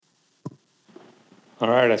All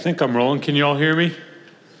right, I think I'm rolling. Can you all hear me?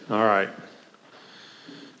 All right.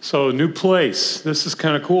 So, new place. This is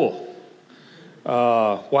kind of cool.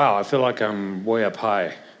 Wow, I feel like I'm way up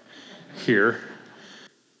high here.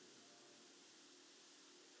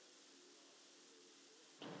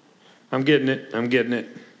 I'm getting it.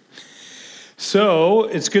 So,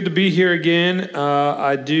 it's good to be here again.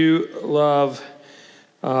 I do love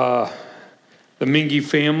the Mingy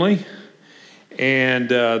family. And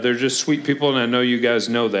they're just sweet people, and I know you guys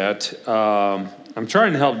know that. I'm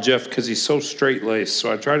trying to help Jeff because he's so straight-laced,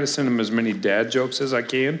 so I try to send him as many dad jokes as I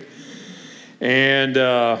can. And,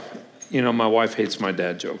 my wife hates my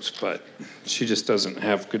dad jokes, but she just doesn't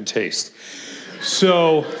have good taste.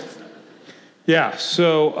 So,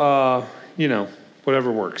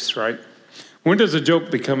 whatever works, right? When does a joke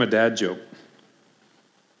become a dad joke?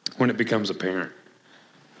 When it becomes apparent.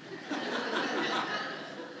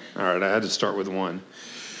 All right, I had to start with one.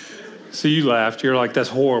 So you laughed. You're like, that's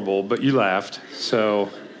horrible, but you laughed. So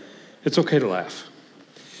it's okay to laugh.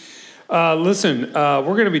 Listen, we're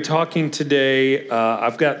going to be talking today.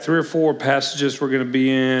 I've got 3 or 4 passages we're going to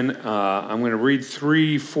be in. I'm going to read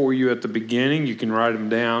 3 for you at the beginning. You can write them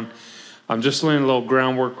down. I'm just laying a little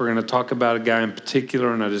groundwork. We're going to talk about a guy in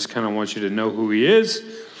particular, and I just kind of want you to know who he is.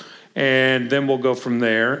 And then we'll go from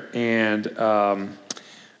there. And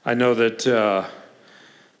I know that...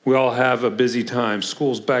 we all have a busy time.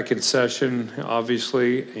 School's back in session,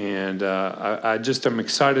 obviously, and I just am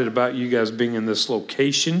excited about you guys being in this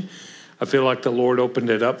location. I feel like the Lord opened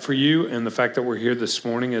it up for you, and the fact that we're here this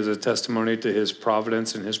morning is a testimony to His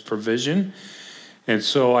providence and His provision. And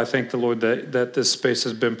so I thank the Lord that this space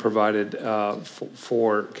has been provided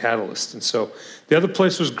for Catalyst. And so the other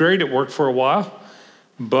place was great. It worked for a while,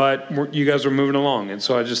 but you guys are moving along, and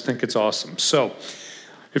so I just think it's awesome. So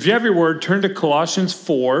if you have your word, turn to Colossians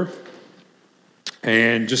 4,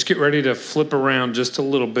 and just get ready to flip around just a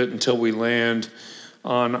little bit until we land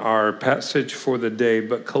on our passage for the day.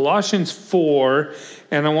 But Colossians 4,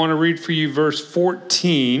 and I want to read for you verse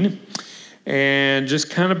 14, and just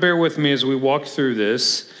kind of bear with me as we walk through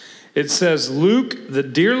this. It says, Luke, the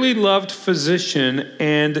dearly loved physician,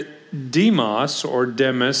 and Demas, or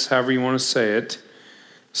Demas, however you want to say it,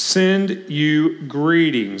 send you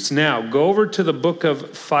greetings. Now, go over to the book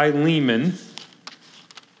of Philemon,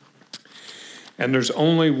 and there's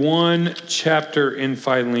only one chapter in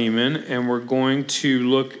Philemon, and we're going to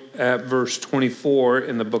look at verse 24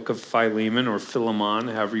 in the book of Philemon, or Philemon,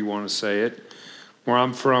 however you want to say it. Where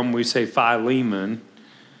I'm from, we say Philemon.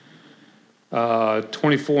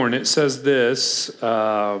 24, and it says this.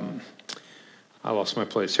 I lost my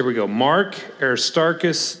place. Here we go. Mark,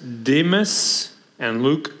 Aristarchus, Demas, and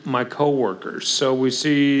Luke, my co-workers. So we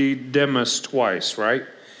see Demas twice, right?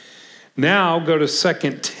 Now go to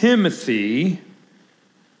 2 Timothy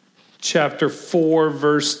chapter 4,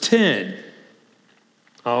 verse 10.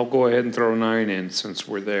 I'll go ahead and throw 9 in since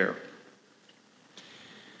we're there.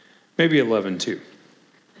 Maybe 11 too.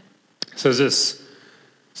 It says this,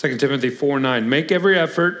 2 Timothy 4:9. Make every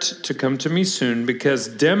effort to come to me soon, because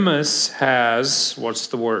Demas has, what's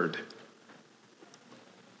the word?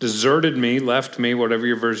 Deserted me, left me, whatever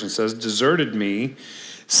your version says, deserted me,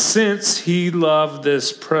 since he loved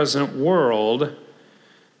this present world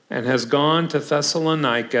and has gone to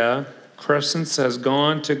Thessalonica. Crescens has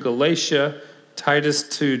gone to Galatia, Titus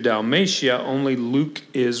to Dalmatia, only Luke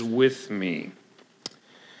is with me.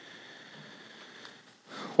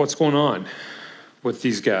 What's going on with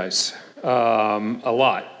these guys? A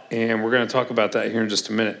lot, and we're going to talk about that here in just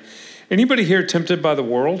a minute. Anybody here tempted by the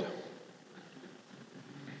world?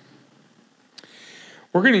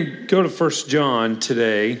 We're going to go to 1 John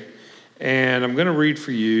today, and I'm going to read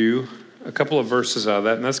for you a couple of verses out of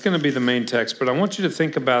that, and that's going to be the main text, but I want you to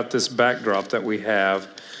think about this backdrop that we have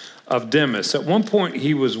of Demas. At one point,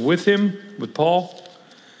 he was with him, with Paul,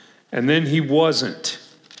 and then he wasn't.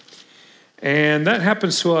 And that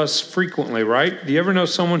happens to us frequently, right? Do you ever know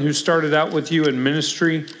someone who started out with you in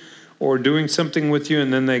ministry or doing something with you,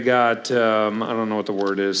 and then they got, I don't know what the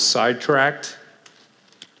word is, sidetracked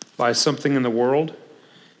by something in the world?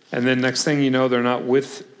 And then next thing you know, they're not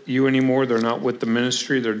with you anymore. They're not with the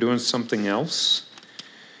ministry. They're doing something else.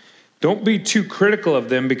 Don't be too critical of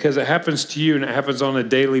them, because it happens to you and it happens on a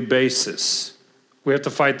daily basis. We have to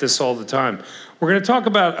fight this all the time. We're going to talk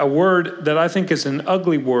about a word that I think is an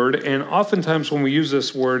ugly word. And oftentimes when we use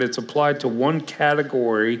this word, it's applied to one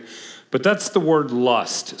category. But that's the word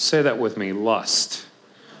lust. Say that with me, lust.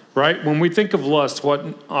 Right? When we think of lust, what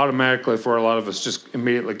automatically for a lot of us just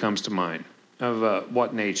immediately comes to mind? Of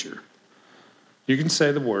what nature? You can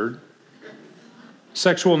say the word.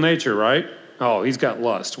 Sexual nature, right? Oh, he's got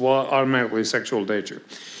lust. Well, automatically sexual nature.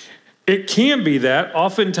 It can be that.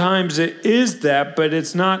 Oftentimes it is that, but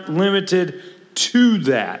it's not limited to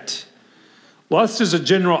that. Lust is a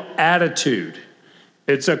general attitude.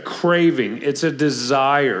 It's a craving. It's a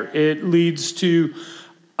desire. It leads to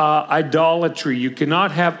idolatry. You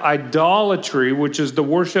cannot have idolatry, which is the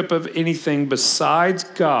worship of anything besides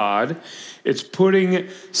God. It's putting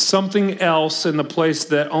something else in the place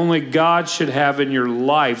that only God should have in your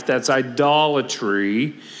life. That's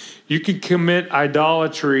idolatry. You can commit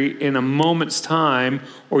idolatry in a moment's time,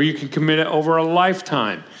 or you can commit it over a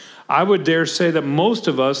lifetime. I would dare say that most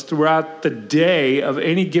of us throughout the day of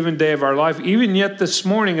any given day of our life, even yet this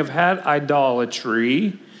morning, have had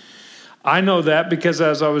idolatry. I know that because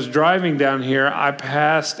as I was driving down here, I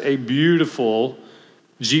passed a beautiful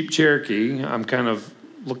Jeep Cherokee. I'm kind of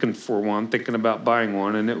looking for one, thinking about buying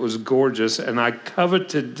one, and it was gorgeous. And I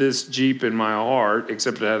coveted this Jeep in my heart,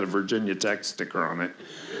 except it had a Virginia Tech sticker on it.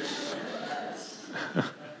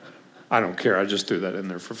 I don't care. I just threw that in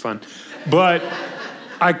there for fun. But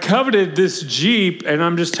I coveted this Jeep, and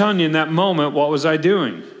I'm just telling you, in that moment, what was I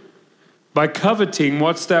doing? By coveting,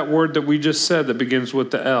 what's that word that we just said that begins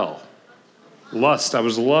with the L? Lust. I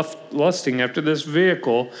was lusting after this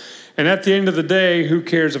vehicle. And at the end of the day, who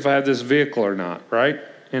cares if I have this vehicle or not, right?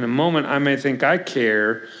 In a moment, I may think I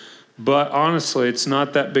care, but honestly, it's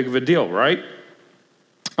not that big of a deal, right?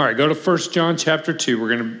 All right, go to 1 John chapter 2.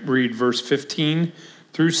 We're going to read verse 15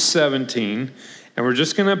 through 17. And we're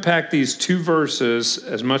just going to unpack these two verses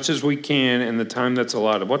as much as we can in the time that's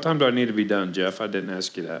allotted. What time do I need to be done, Jeff? I didn't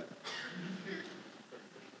ask you that.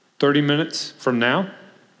 30 minutes from now?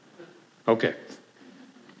 Okay.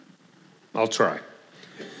 I'll try.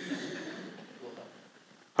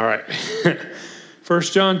 All right. 1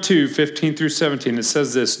 John 2, 15 through 17. It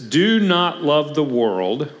says this: do not love the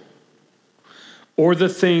world or the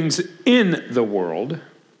things in the world.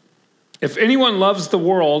 If anyone loves the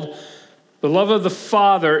world, the love of the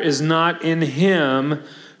Father is not in him.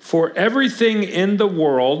 For everything in the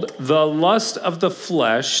world, the lust of the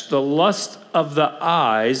flesh, the lust of the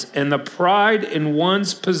eyes, and the pride in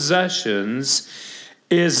one's possessions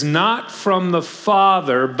is not from the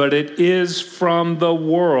Father, but it is from the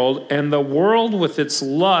world. And the world with its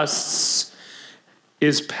lusts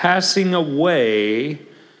is passing away,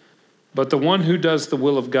 but the one who does the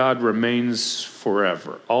will of God remains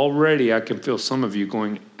forever. Already I can feel some of you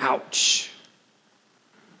going, ouch.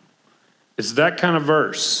 It's that kind of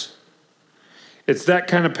verse. It's that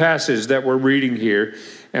kind of passage that we're reading here.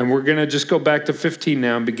 And we're going to just go back to 15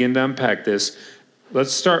 now and begin to unpack this.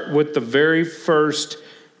 Let's start with the very first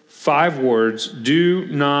 5 words. Do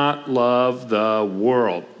not love the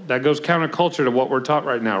world. That goes counterculture to what we're taught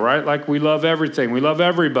right now, right? Like we love everything. We love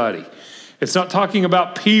everybody. It's not talking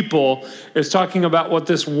about people. It's talking about what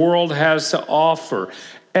this world has to offer.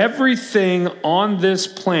 Everything on this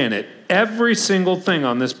planet, every single thing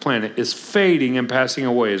on this planet is fading and passing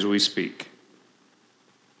away as we speak.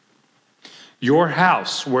 Your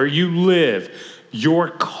house, where you live,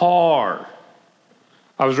 your car.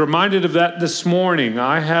 I was reminded of that this morning.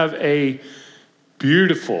 I have a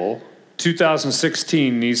beautiful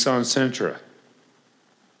 2016 Nissan Sentra.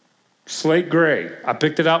 Slate gray. I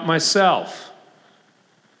picked it out myself.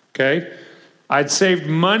 Okay? I'd saved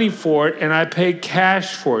money for it, and I paid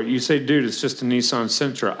cash for it. You say, dude, it's just a Nissan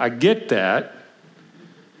Sentra. I get that.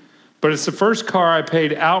 But it's the first car I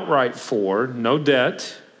paid outright for, no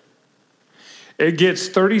debt. It gets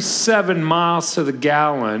 37 miles to the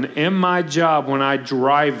gallon. In my job, when I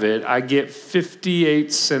drive it, I get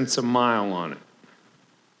 58 cents a mile on it.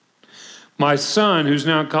 My son, who's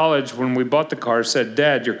now in college, when we bought the car, said,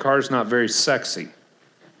 Dad, your car's not very sexy.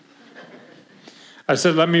 I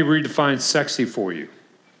said, let me redefine sexy for you.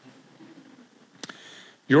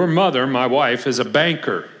 Your mother, my wife, is a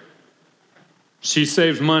banker. She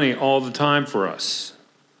saves money all the time for us.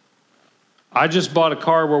 I just bought a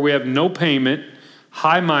car where we have no payment,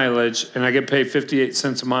 high mileage, and I get paid 58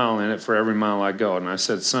 cents a mile in it for every mile I go. And I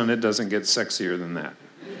said, son, it doesn't get sexier than that.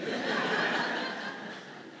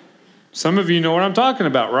 Some of you know what I'm talking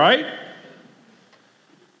about, right?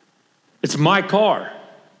 It's my car.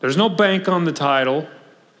 There's no bank on the title.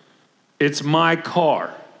 It's my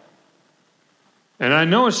car. And I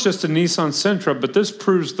know it's just a Nissan Sentra, but this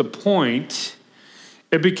proves the point.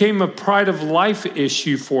 It became a pride of life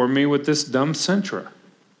issue for me with this dumb Sentra.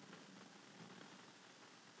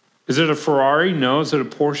 Is it a Ferrari? No. Is it a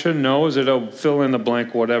Porsche? No. Is it a fill in the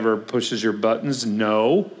blank, whatever pushes your buttons?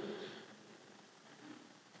 No.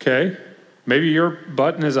 Okay. Maybe your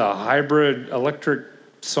button is a hybrid electric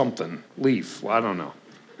something, Leaf. Well, I don't know.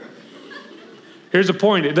 Here's the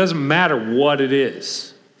point. It doesn't matter what it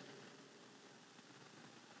is.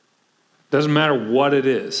 Doesn't matter what it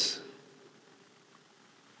is.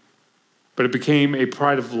 but it became a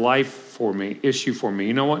pride of life issue for me.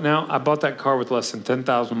 You know what now? I bought that car with less than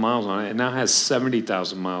 10,000 miles on it. It now has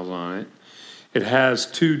 70,000 miles on it. It has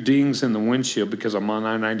 2 dings in the windshield because I'm on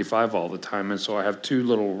I-95 all the time, and so I have 2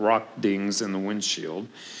 little rock dings in the windshield.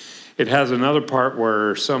 It has another part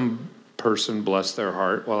where some person, bless their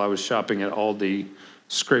heart, while I was shopping at Aldi,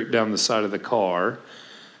 scraped down the side of the car.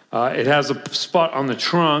 It has a spot on the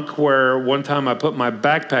trunk where one time I put my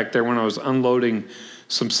backpack there when I was unloading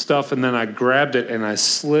some stuff, and then I grabbed it and I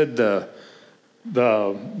slid the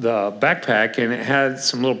backpack, and it had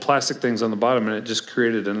some little plastic things on the bottom, and it just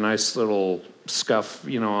created a nice little scuff,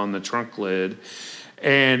 on the trunk lid.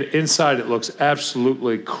 And inside it looks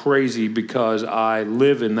absolutely crazy because I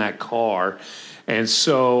live in that car, and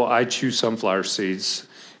so I chew sunflower seeds.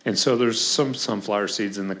 And so there's some sunflower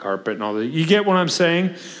seeds in the carpet and all that. You get what I'm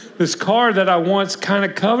saying? This car that I once kind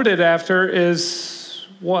of coveted after is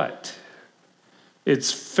what?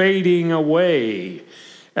 It's fading away.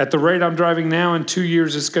 At the rate I'm driving now, in 2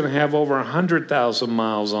 years, it's going to have over 100,000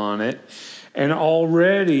 miles on it. And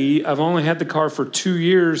already, I've only had the car for 2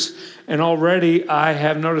 years, and already I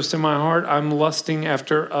have noticed in my heart I'm lusting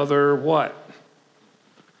after other what?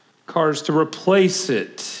 Cars to replace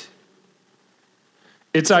it.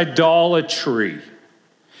 It's idolatry.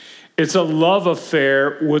 It's a love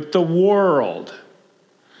affair with the world.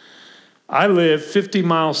 I live 50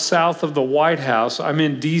 miles south of the White House. I'm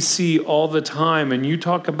in D.C. all the time, and you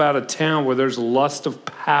talk about a town where there's lust of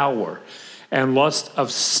power and lust of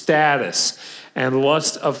status and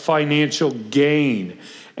lust of financial gain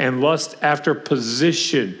and lust after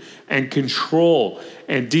position and control.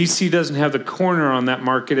 And D.C. doesn't have the corner on that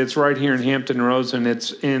market. It's right here in Hampton Roads, and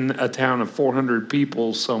it's in a town of 400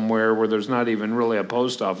 people somewhere where there's not even really a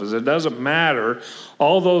post office. It doesn't matter.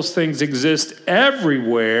 All those things exist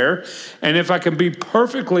everywhere. And if I can be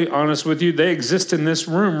perfectly honest with you, they exist in this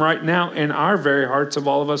room right now in our very hearts of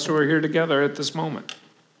all of us who are here together at this moment.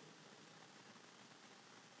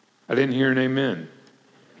 I didn't hear an amen.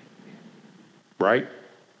 Right?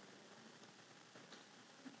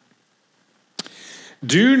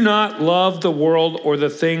 Do not love the world or the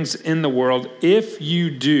things in the world. If you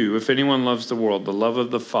do, if anyone loves the world, the love of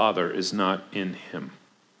the Father is not in him.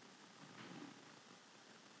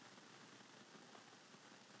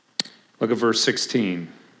 Look at verse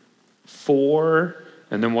 16. For,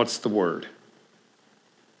 and then what's the word?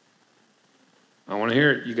 I want to hear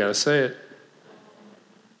it. You got to say it.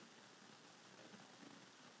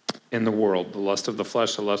 In the world, the lust of the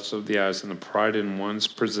flesh, the lust of the eyes, and the pride in one's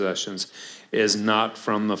possessions is not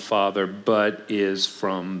from the Father, but is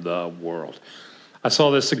from the world. I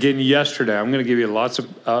saw this again yesterday. I'm going to give you lots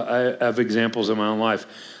of examples in my own life.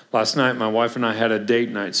 Last night, my wife and I had a date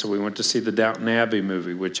night, so we went to see the Downton Abbey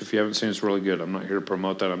movie, which if you haven't seen, it's really good. I'm not here to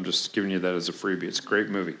promote that. I'm just giving you that as a freebie. It's a great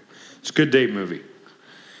movie. It's a good date movie.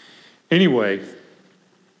 Anyway,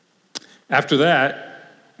 after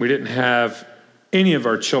that, we didn't have any of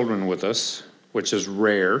our children with us, which is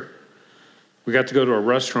rare. We got to go to a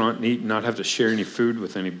restaurant and eat and not have to share any food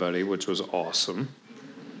with anybody, which was awesome.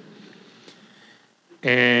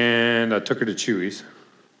 And I took her to Chewy's.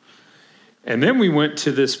 And then we went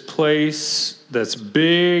to this place that's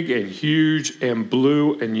big and huge and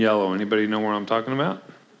blue and yellow. Anybody know where I'm talking about?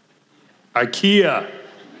 IKEA,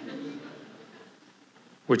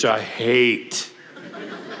 which I hate.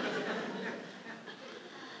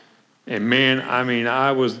 And man,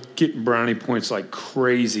 I was getting brownie points like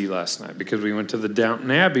crazy last night because we went to the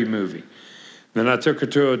Downton Abbey movie. Then I took her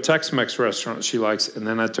to a Tex-Mex restaurant she likes, and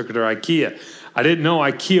then I took her to IKEA. I didn't know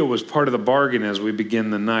IKEA was part of the bargain as we begin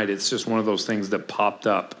the night. It's just one of those things that popped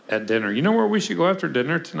up at dinner. You know where we should go after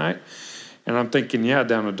dinner tonight? And I'm thinking, yeah,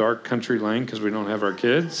 down a dark country lane because we don't have our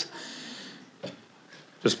kids.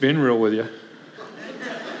 Just being real with you.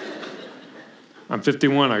 I'm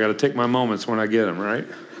 51. I got to take my moments when I get them, right?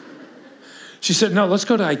 She said, no, let's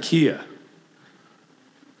go to IKEA.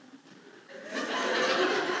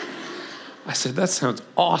 I said, that sounds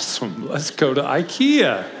awesome. Let's go to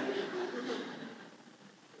IKEA.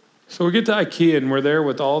 So we get to IKEA, and we're there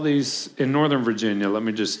with all these, in Northern Virginia. Let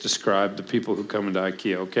me just describe the people who come into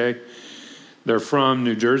IKEA, okay? They're from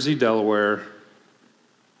New Jersey, Delaware,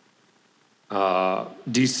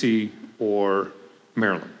 D.C., or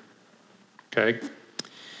Maryland, okay?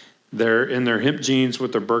 They're in their hemp jeans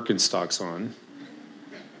with their Birkenstocks on.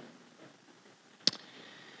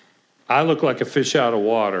 I look like a fish out of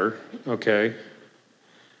water, okay?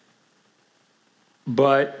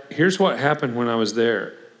 But here's what happened when I was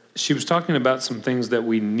there. She was talking about some things that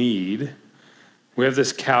we need. We have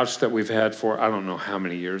this couch that we've had for I don't know how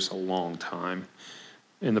many years, a long time.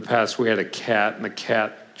 In the past, we had a cat, and the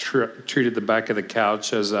cat treated the back of the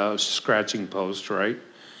couch as a scratching post, right?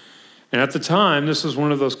 And at the time, this was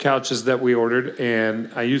one of those couches that we ordered,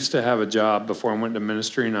 and I used to have a job before I went into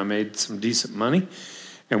ministry, and I made some decent money.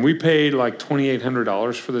 And we paid like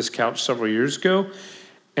 $2,800 for this couch several years ago,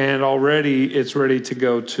 and already it's ready to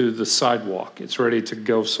go to the sidewalk. It's ready to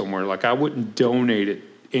go somewhere. Like, I wouldn't donate it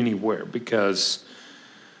anywhere because,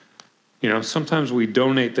 sometimes we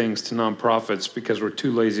donate things to nonprofits because we're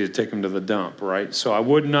too lazy to take them to the dump, right? So I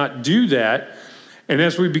would not do that. And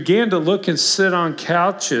as we began to look and sit on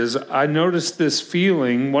couches, I noticed this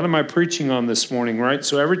feeling. What am I preaching on this morning, right?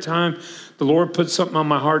 So every time the Lord puts something on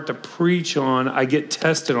my heart to preach on, I get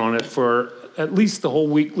tested on it for at least the whole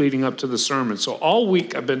week leading up to the sermon. So all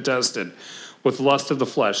week I've been tested with lust of the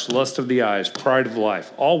flesh, lust of the eyes, pride of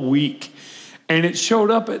life, all week. And it showed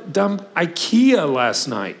up at dumb IKEA last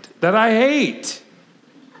night that I hate.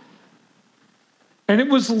 And it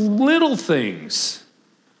was little things.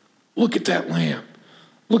 Look at that lamp.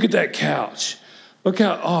 Look at that couch. Look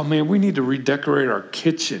how, oh man, we need to redecorate our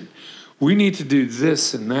kitchen. We need to do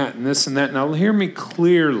this and that and this and that. Now, hear me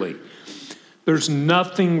clearly. There's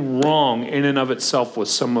nothing wrong in and of itself with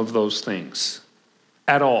some of those things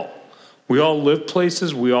at all. We all live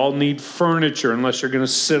places. We all need furniture unless you're going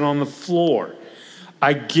to sit on the floor.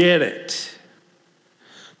 I get it.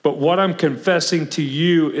 But what I'm confessing to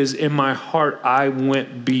you is in my heart, I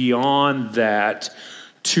went beyond that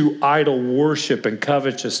to idol worship and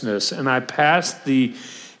covetousness. And I passed the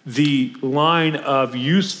line of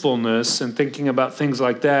usefulness and thinking about things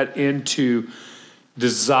like that into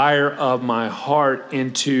desire of my heart,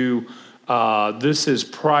 into this is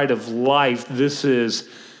pride of life. This is,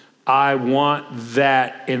 I want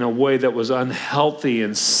that in a way that was unhealthy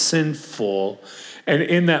and sinful. And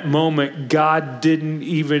in that moment, God didn't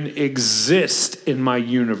even exist in my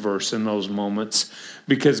universe in those moments,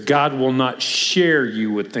 because God will not share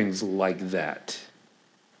you with things like that.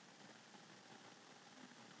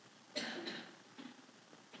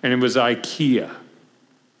 And it was IKEA. It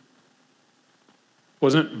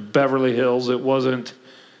wasn't Beverly Hills. It wasn't,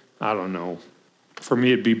 I don't know. For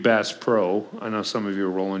me, it'd be Bass Pro. I know some of you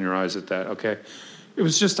are rolling your eyes at that, okay? It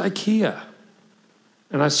was just IKEA.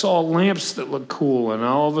 And I saw lamps that looked cool, and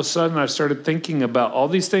all of a sudden I started thinking about all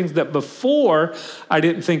these things that before I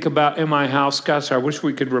didn't think about in my house. Gosh, I wish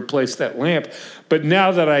we could replace that lamp. But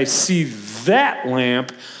now that I see that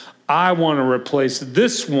lamp, I want to replace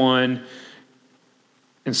this one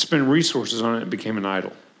and spend resources on it. It became an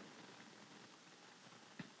idol.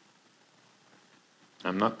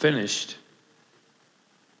 I'm not finished.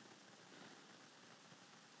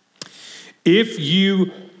 If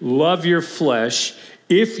you love your flesh,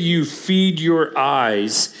 if you feed your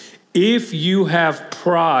eyes, if you have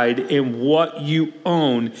pride in what you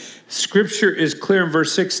own, Scripture is clear in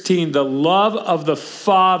verse 16, the love of the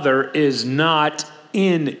Father is not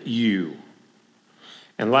in you.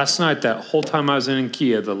 And last night, that whole time I was in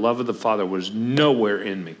IKEA, the love of the Father was nowhere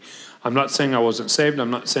in me. I'm not saying I wasn't saved.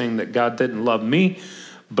 I'm not saying that God didn't love me,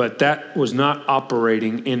 but that was not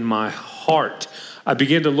operating in my heart. I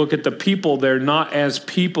began to look at the people there not as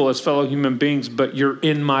people, as fellow human beings, but you're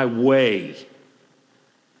in my way.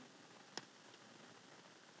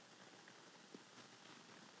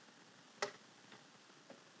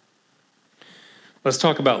 Let's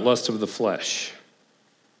talk about lust of the flesh.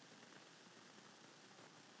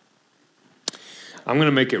 I'm going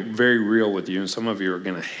to make it very real with you, and some of you are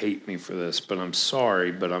going to hate me for this, but I'm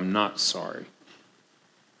sorry, but I'm not sorry.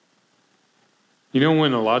 You know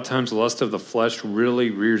when a lot of times the lust of the flesh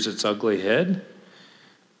really rears its ugly head?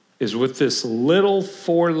 Is with this little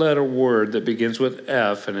four-letter word that begins with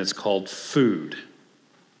F, and it's called food.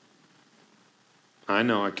 I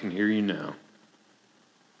know, I can hear you now.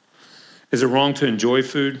 Is it wrong to enjoy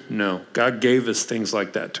food? No. God gave us things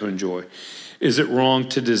like that to enjoy. Is it wrong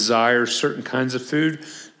to desire certain kinds of food?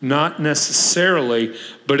 Not necessarily,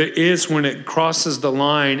 but it is when it crosses the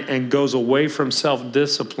line and goes away from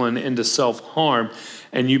self-discipline into self-harm,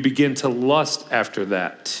 and you begin to lust after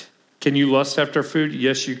that. Can you lust after food?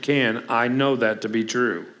 Yes, you can. I know that to be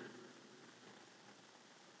true.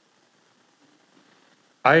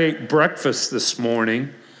 I ate breakfast this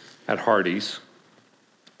morning at Hardee's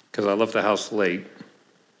because I left the house late.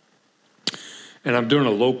 And I'm doing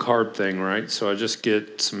a low-carb thing, right? So I just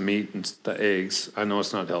get some meat and the eggs. I know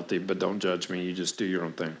it's not healthy, but don't judge me. You just do your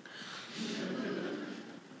own thing.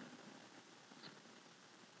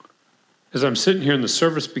 As I'm sitting here and the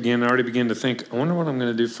service began, I already began to think, I wonder what I'm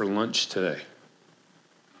going to do for lunch today.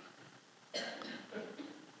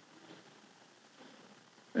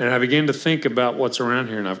 And I began to think about what's around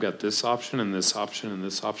here, and I've got this option and this option and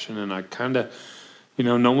this option, and I kind of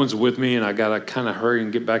no one's with me, and I got to kind of hurry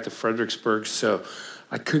and get back to Fredericksburg. So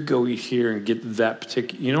I could go eat here and get that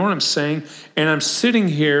particular, you know what I'm saying? And I'm sitting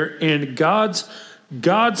here in God's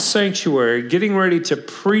sanctuary, getting ready to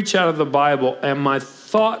preach out of the Bible, and my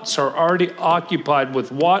thoughts are already occupied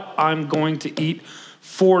with what I'm going to eat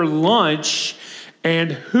for lunch,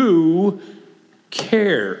 and who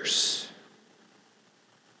cares?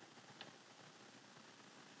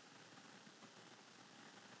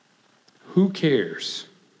 Who cares?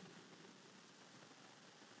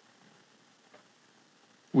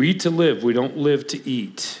 We eat to live. We don't live to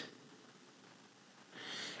eat.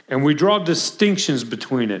 And we draw distinctions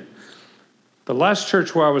between it. The last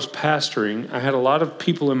church where I was pastoring, I had a lot of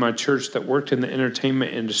people in my church that worked in the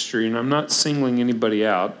entertainment industry, and I'm not singling anybody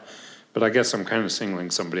out, but I guess I'm kind of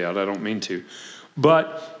singling somebody out. I don't mean to.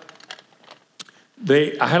 But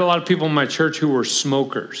I had a lot of people in my church who were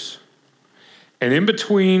smokers. And in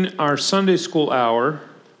between our Sunday school hour,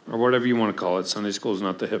 or whatever you want to call it, Sunday school is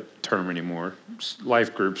not the hip term anymore,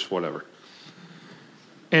 life groups, whatever,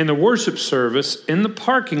 and the worship service, in the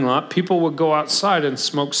parking lot, people would go outside and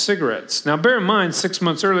smoke cigarettes. Now, bear in mind, 6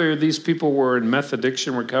 months earlier, these people were in meth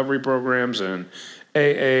addiction recovery programs and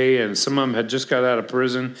AA, and some of them had just got out of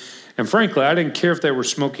prison. And frankly, I didn't care if they were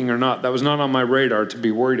smoking or not. That was not on my radar to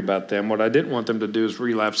be worried about them. What I didn't want them to do is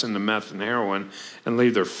relapse into meth and heroin and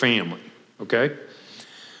leave their family. Okay?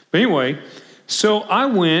 But anyway, so I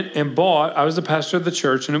went and I was the pastor of the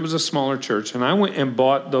church, and it was a smaller church, and I went and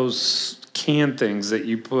bought those can things that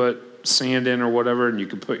you put sand in or whatever, and you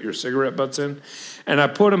can put your cigarette butts in. And I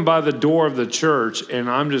put them by the door of the church, and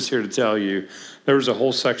I'm just here to tell you, there was a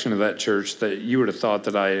whole section of that church that you would have thought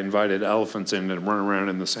that I invited elephants in to run around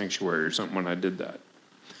in the sanctuary or something when I did that.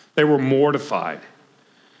 They were mortified.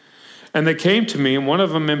 And they came to me, and one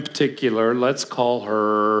of them in particular, let's call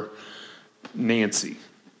her Nancy.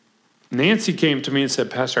 Nancy came to me and said,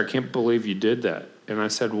 Pastor, I can't believe you did that. And I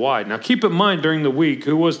said, why? Now, keep in mind, during the week,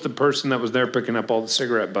 who was the person that was there picking up all the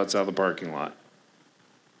cigarette butts out of the parking lot?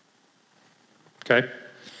 Okay?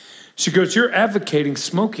 She goes, you're advocating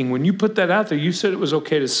smoking. When you put that out there, you said it was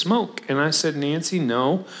okay to smoke. And I said, Nancy,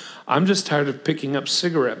 no, I'm just tired of picking up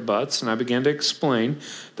cigarette butts. And I began to explain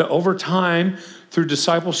that over time, through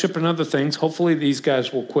discipleship and other things, hopefully these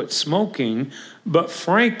guys will quit smoking. But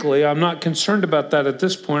frankly, I'm not concerned about that at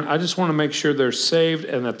this point. I just want to make sure they're saved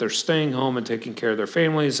and that they're staying home and taking care of their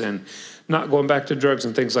families and not going back to drugs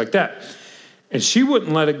and things like that. And she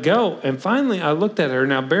wouldn't let it go. And finally, I looked at her.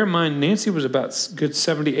 Now, bear in mind, Nancy was about good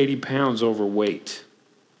 70, 80 pounds overweight.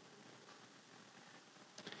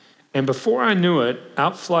 And before I knew it,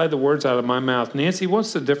 out fly the words out of my mouth, Nancy,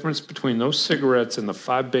 what's the difference between those cigarettes and the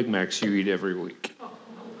 5 Big Macs you eat every week?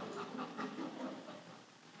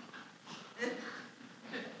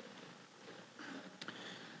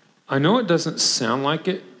 I know it doesn't sound like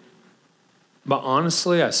it, but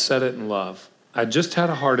honestly, I said it in love. I just had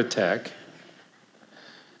a heart attack.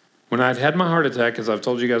 When I'd had my heart attack, as I've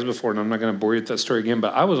told you guys before, and I'm not going to bore you with that story again,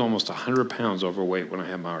 but I was almost 100 pounds overweight when I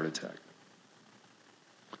had my heart attack.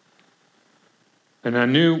 And I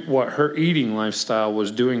knew what her eating lifestyle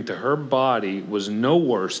was doing to her body was no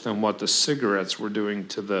worse than what the cigarettes were doing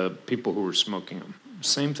to the people who were smoking them.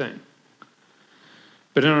 Same thing.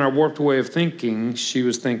 But in our warped way of thinking, she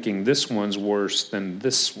was thinking this one's worse than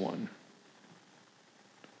this one.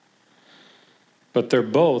 But they're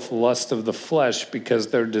both lust of the flesh because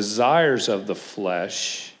they're desires of the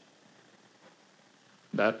flesh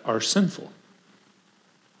that are sinful.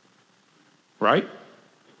 Right?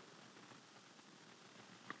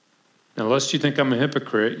 Now, lest you think I'm a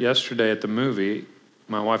hypocrite, yesterday at the movie,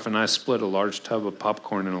 my wife and I split a large tub of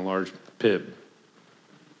popcorn in a large pib.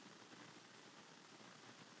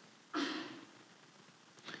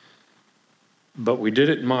 But we did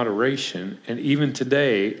it in moderation, and even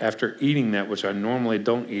today, after eating that, which I normally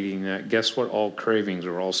don't eating that, guess what? All cravings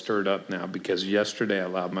are all stirred up now because yesterday I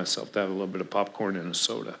allowed myself to have a little bit of popcorn and a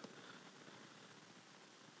soda.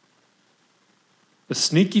 The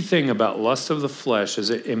sneaky thing about lust of the flesh is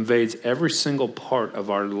it invades every single part of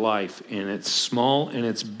our life, and it's small and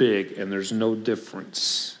it's big, and there's no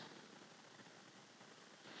difference.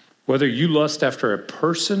 Whether you lust after a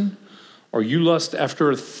person or you lust after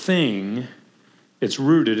a thing, it's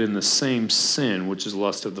rooted in the same sin, which is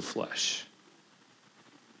lust of the flesh.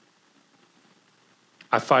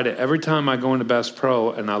 I fight it every time I go into Bass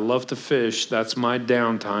Pro, and I love to fish. That's my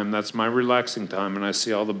downtime. That's my relaxing time, and I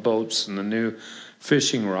see all the boats and the new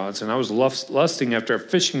fishing rods. And I was lusting after a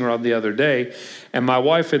fishing rod the other day, and my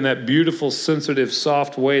wife, in that beautiful, sensitive,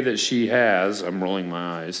 soft way that she has, I'm rolling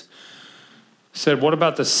my eyes, said, what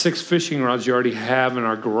about the 6 fishing rods you already have in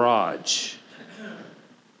our garage?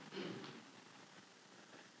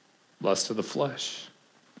 Lust of the flesh.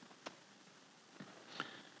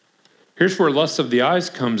 Here's where lust of the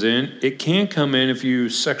eyes comes in. It can come in if you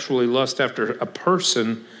sexually lust after a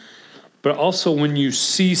person, but also when you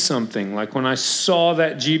see something. Like when I saw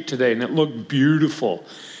that Jeep today and it looked beautiful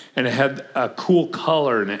and it had a cool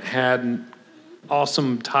color and it had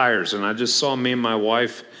awesome tires, and I just saw me and my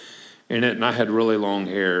wife in it, and I had really long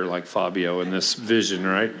hair like Fabio in this vision,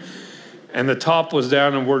 right? And the top was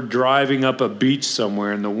down and we're driving up a beach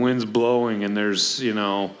somewhere and the wind's blowing and there's,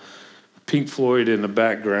 Pink Floyd in the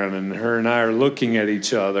background, and her and I are looking at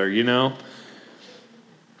each other,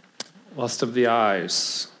 Lust of the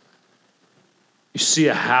eyes. You see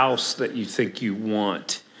a house that you think you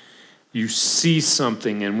want. You see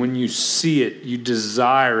something, and when you see it, you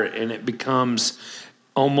desire it, and it becomes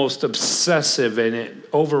almost obsessive, and it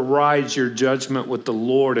overrides your judgment with the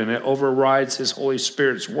Lord, and it overrides His Holy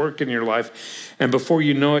Spirit's work in your life. And before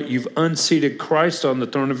you know it, you've unseated Christ on the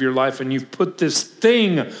throne of your life, and you've put this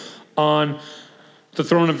thing on the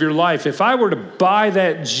throne of your life. If I were to buy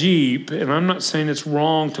that Jeep, and I'm not saying it's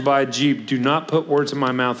wrong to buy a Jeep, do not put words in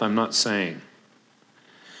my mouth I'm not saying.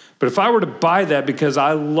 But if I were to buy that because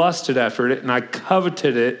I lusted after it and I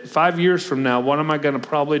coveted it, 5 years from now, what am I going to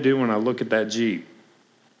probably do when I look at that Jeep?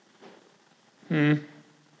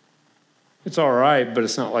 It's all right, but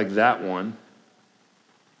it's not like that one.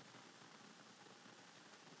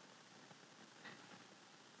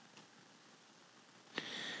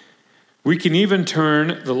 We can even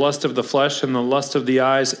turn the lust of the flesh and the lust of the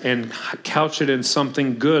eyes and couch it in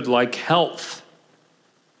something good like health.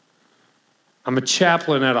 I'm a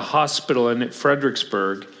chaplain at a hospital in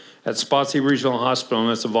Fredericksburg at Spotsy Regional Hospital,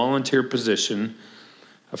 and that's a volunteer position.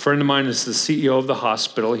 A friend of mine is the CEO of the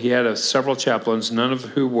hospital. He had several chaplains, none of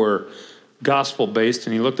who were gospel-based,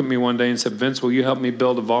 and he looked at me one day and said, "Vince, will you help me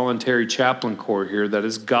build a voluntary chaplain corps here that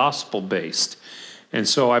is gospel-based?" And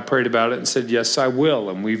so I prayed about it and said, yes, I will.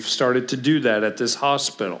 And we've started to do that at this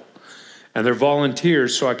hospital. And they're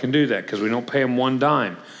volunteers, so I can do that because we don't pay them one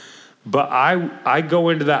dime. But I go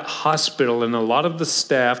into that hospital, and a lot of the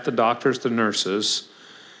staff, the doctors, the nurses,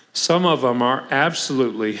 some of them are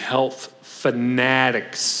absolutely health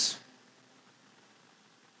fanatics.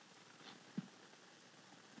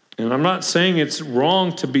 And I'm not saying it's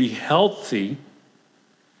wrong to be healthy,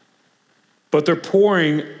 but they're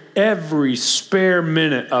pouring every spare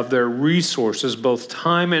minute of their resources, both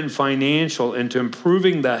time and financial, into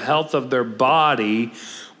improving the health of their body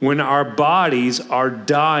when our bodies are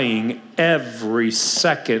dying every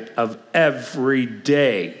second of every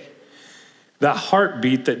day. That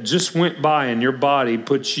heartbeat that just went by in your body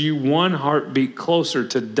puts you one heartbeat closer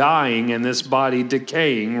to dying and this body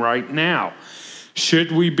decaying right now.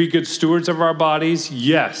 Should we be good stewards of our bodies?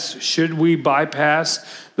 Yes. Should we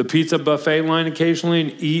bypass the pizza buffet line occasionally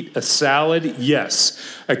and eat a salad? Yes.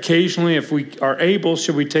 Occasionally, if we are able,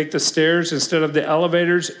 should we take the stairs instead of the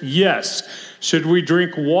elevators? Yes. Should we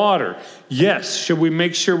drink water? Yes. Should we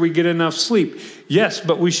make sure we get enough sleep? Yes,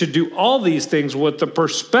 but we should do all these things with the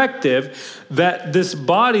perspective that this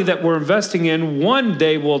body that we're investing in one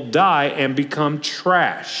day will die and become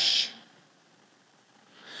trash.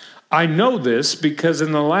 I know this because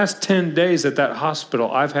in the last 10 days at that hospital,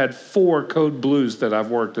 I've had 4 code blues that I've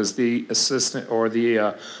worked as the assistant or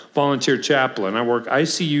the volunteer chaplain. I work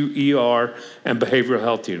ICU, ER, and behavioral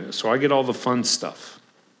health units. So I get all the fun stuff.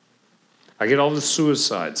 I get all the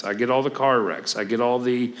suicides. I get all the car wrecks. I get all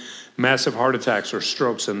the massive heart attacks or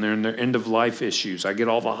strokes and their end-of-life issues. I get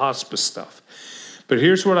all the hospice stuff. But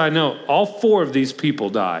here's what I know. All 4 of these people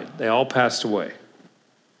died. They all passed away.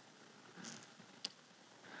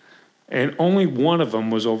 And only one of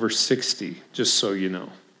them was over 60, just so you know.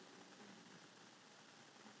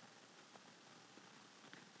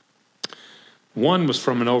 One was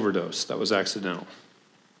from an overdose that was accidental.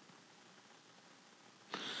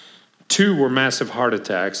 2 were massive heart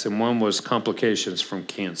attacks, and 1 was complications from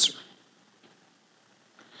cancer.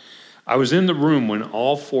 I was in the room when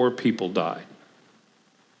all 4 people died.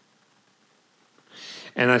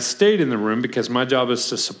 And I stayed in the room because my job is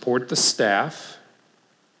to support the staff.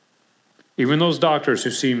 Even those doctors who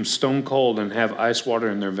seem stone cold and have ice water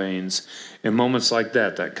in their veins, in moments like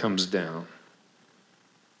that, that comes down.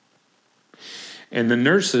 And the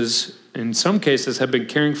nurses, in some cases, have been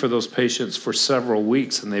caring for those patients for several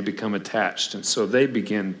weeks, and they become attached. And so they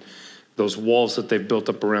begin, those walls that they've built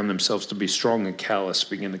up around themselves to be strong and callous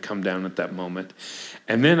begin to come down at that moment.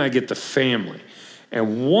 And then I get the family.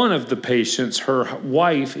 And one of the patients,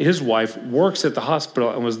 his wife, works at the hospital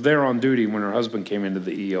and was there on duty when her husband came into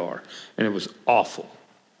the ER. And it was awful.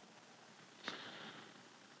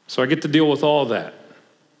 So I get to deal with all that.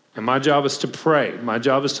 And my job is to pray. My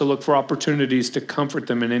job is to look for opportunities to comfort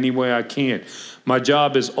them in any way I can. My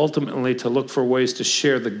job is ultimately to look for ways to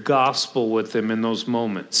share the gospel with them in those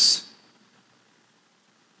moments.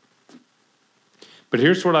 But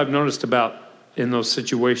here's what I've noticed about in those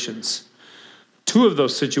situations. 2 of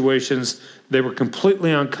those situations, they were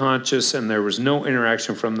completely unconscious and there was no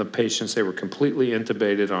interaction from the patients. They were completely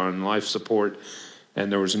intubated on life support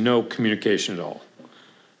and there was no communication at all.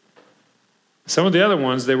 Some of the other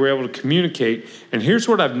ones, they were able to communicate. And here's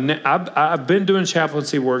what I've been doing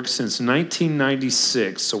chaplaincy work since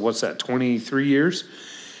 1996. So what's that, 23 years?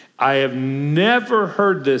 I have never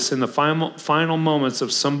heard this in the final moments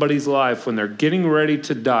of somebody's life when they're getting ready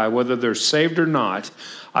to die, whether they're saved or not.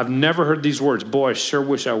 I've never heard these words, boy, I sure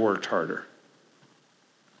wish I worked harder.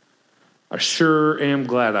 I sure am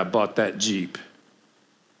glad I bought that Jeep.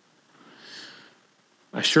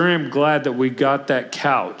 I sure am glad that we got that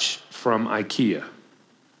couch from IKEA.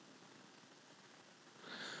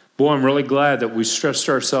 Boy, I'm really glad that we stressed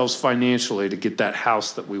ourselves financially to get that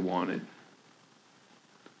house that we wanted.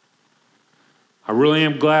 I really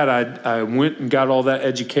am glad I went and got all that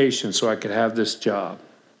education so I could have this job.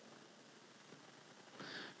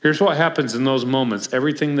 Here's what happens in those moments.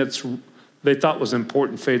 Everything they thought was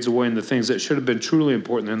important fades away, and the things that should have been truly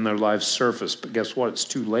important in their lives surface. But guess what? It's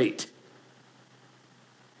too late.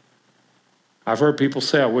 I've heard people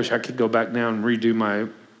say, I wish I could go back now and redo my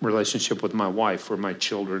relationship with my wife or my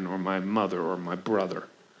children or my mother or my brother.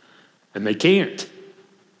 And they can't.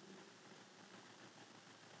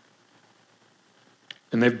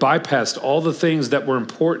 And they've bypassed all the things that were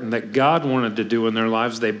important that God wanted to do in their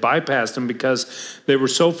lives. They bypassed them because they were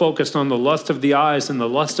so focused on the lust of the eyes and the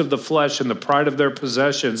lust of the flesh and the pride of their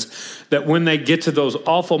possessions that when they get to those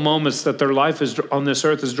awful moments that their life is on this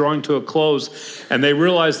earth is drawing to a close, and they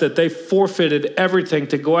realize that they forfeited everything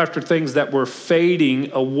to go after things that were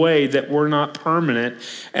fading away, that were not permanent,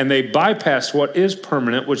 and they bypassed what is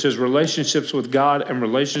permanent, which is relationships with God and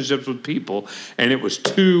relationships with people, and it was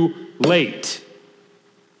too late.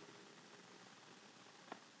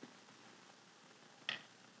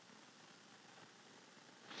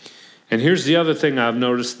 And here's the other thing I've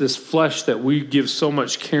noticed, this flesh that we give so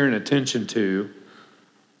much care and attention to,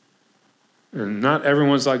 and not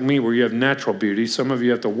everyone's like me where you have natural beauty. Some of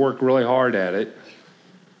you have to work really hard at it.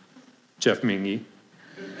 Jeff Mingy.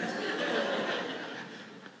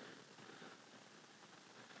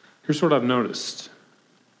 Here's what I've noticed.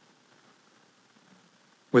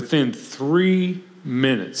 Within 3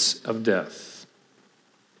 minutes of death,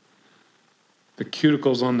 the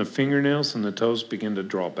cuticles on the fingernails and the toes begin to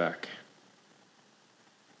draw back.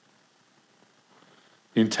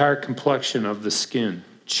 The entire complexion of the skin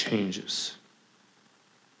changes.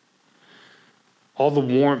 All the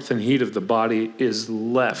warmth and heat of the body is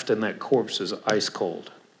left, and that corpse is ice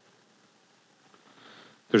cold.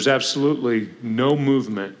 There's absolutely no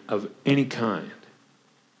movement of any kind.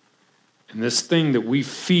 And this thing that we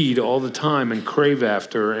feed all the time and crave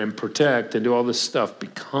after and protect and do all this stuff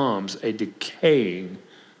becomes a decaying,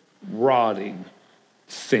 rotting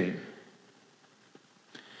thing.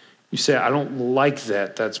 You say, I don't like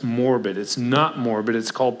that. That's morbid. It's not morbid. It's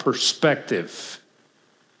called perspective.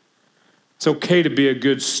 It's okay to be a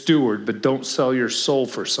good steward, but don't sell your soul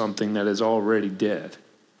for something that is already dead.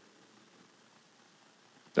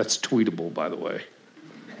 That's tweetable, by the way.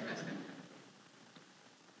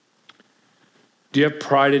 Do you have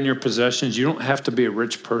pride in your possessions? You don't have to be a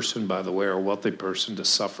rich person, by the way, or a wealthy person to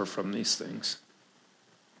suffer from these things.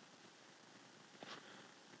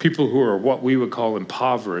 People who are what we would call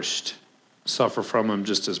impoverished suffer from them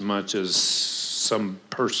just as much as some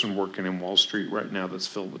person working in Wall Street right now that's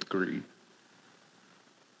filled with greed.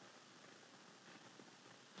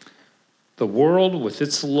 The world with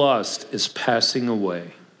its lust is passing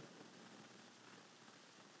away.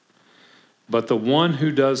 But the one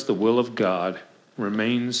who does the will of God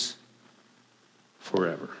remains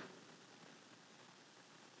forever.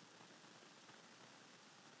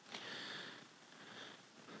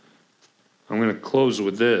 I'm going to close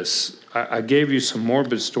with this. I gave you some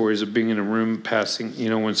morbid stories of being in a room passing,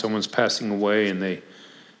 when someone's passing away and they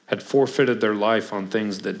had forfeited their life on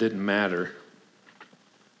things that didn't matter.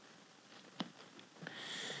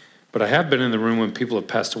 But I have been in the room when people have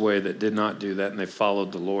passed away that did not do that, and they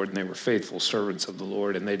followed the Lord, and they were faithful servants of the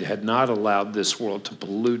Lord, and they had not allowed this world to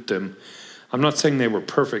pollute them. I'm not saying they were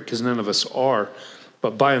perfect, because none of us are,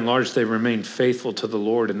 but by and large, they remained faithful to the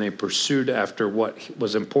Lord, and they pursued after what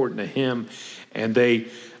was important to Him, and they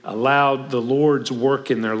allowed the Lord's work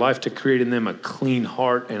in their life to create in them a clean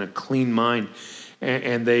heart and a clean mind,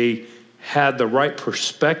 and they had the right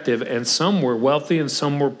perspective, and some were wealthy and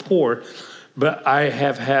some were poor, But I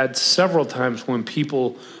have had several times when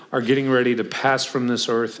people are getting ready to pass from this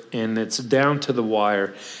earth and it's down to the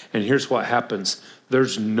wire. And here's what happens.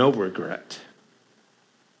 There's no regret.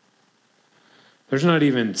 There's not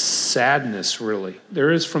even sadness, really.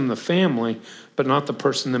 There is from the family, but not the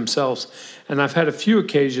person themselves. And I've had a few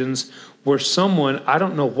occasions where someone, I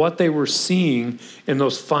don't know what they were seeing in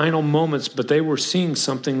those final moments, but they were seeing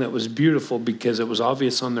something that was beautiful because it was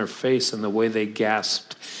obvious on their face and the way they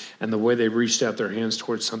gasped and the way they reached out their hands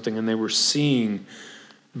towards something. And they were seeing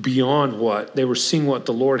beyond they were seeing what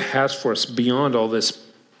the Lord has for us beyond all this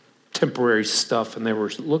temporary stuff. And they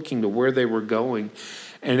were looking to where they were going.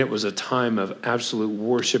 And it was a time of absolute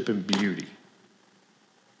worship and beauty.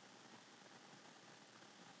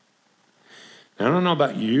 Now, I don't know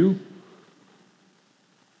about you,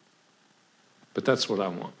 but that's what I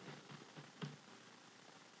want.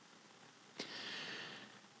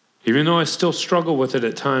 Even though I still struggle with it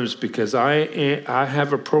at times because I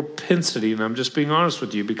have a propensity, and I'm just being honest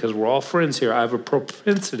with you because we're all friends here, I have a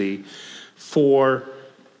propensity for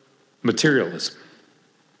materialism.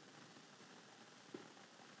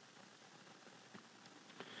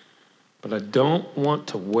 But I don't want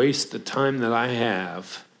to waste the time that I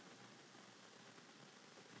have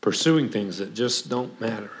pursuing things that just don't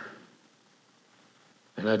matter.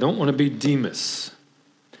 And I don't want to be Demas.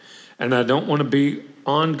 And I don't want to be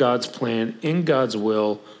on God's plan, in God's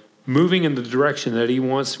will, moving in the direction that he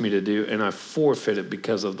wants me to do, and I forfeit it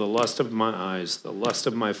because of the lust of my eyes, the lust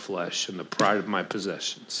of my flesh, and the pride of my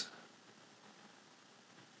possessions.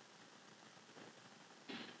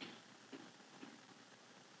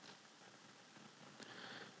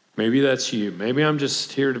 Maybe that's you. Maybe I'm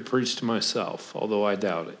just here to preach to myself, although I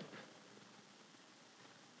doubt it.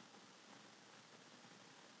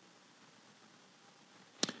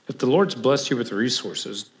 If the Lord's blessed you with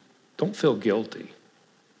resources, don't feel guilty.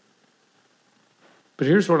 But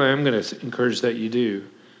here's what I am going to encourage that you do.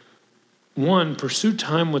 One, pursue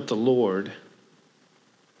time with the Lord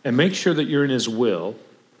and make sure that you're in his will.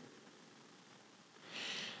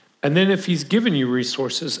 And then if he's given you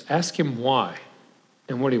resources, ask him why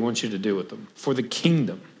and what he wants you to do with them for the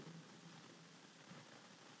kingdom.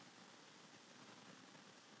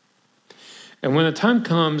 And when the time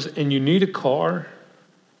comes and you need a car,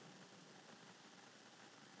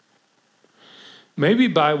 maybe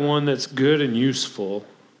buy one that's good and useful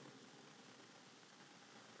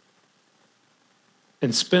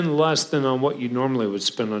and spend less than on what you normally would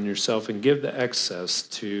spend on yourself and give the excess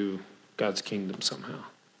to God's kingdom somehow.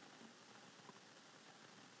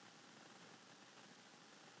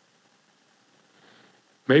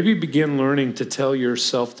 Maybe begin learning to tell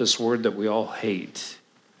yourself this word that we all hate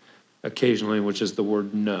occasionally, which is the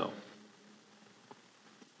word no.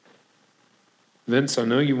 Vince, I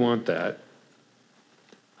know you want that.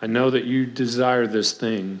 I know that you desire this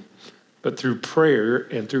thing, but through prayer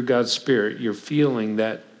and through God's Spirit, you're feeling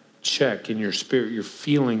that check in your spirit. You're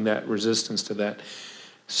feeling that resistance to that.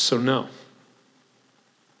 So no.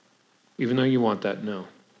 Even though you want that, no.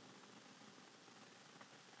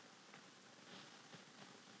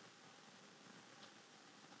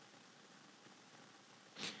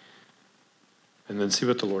 And then see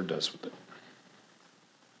what the Lord does with it.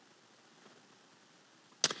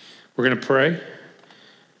 We're going to pray.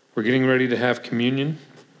 We're getting ready to have communion.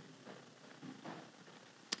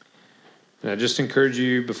 And I just encourage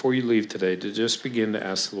you before you leave today to just begin to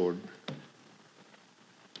ask the Lord.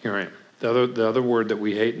 Here I am. The other word that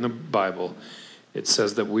we hate in the Bible, it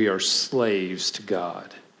says that we are slaves to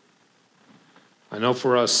God. I know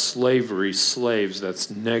for us, slaves,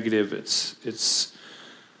 that's negative. It's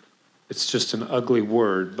just an ugly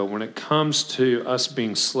word, but when it comes to us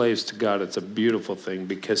being slaves to God, it's a beautiful thing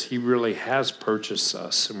because he really has purchased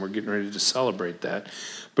us, and we're getting ready to celebrate that.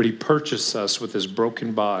 But he purchased us with his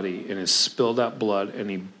broken body and his spilled out blood, and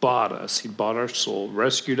he bought us. He bought our soul,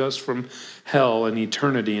 rescued us from hell and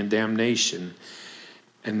eternity and damnation,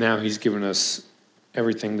 and now he's given us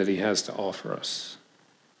everything that he has to offer us.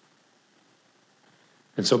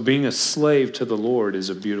 And so being a slave to the Lord is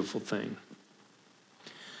a beautiful thing.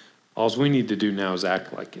 All we need to do now is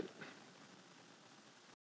act like it.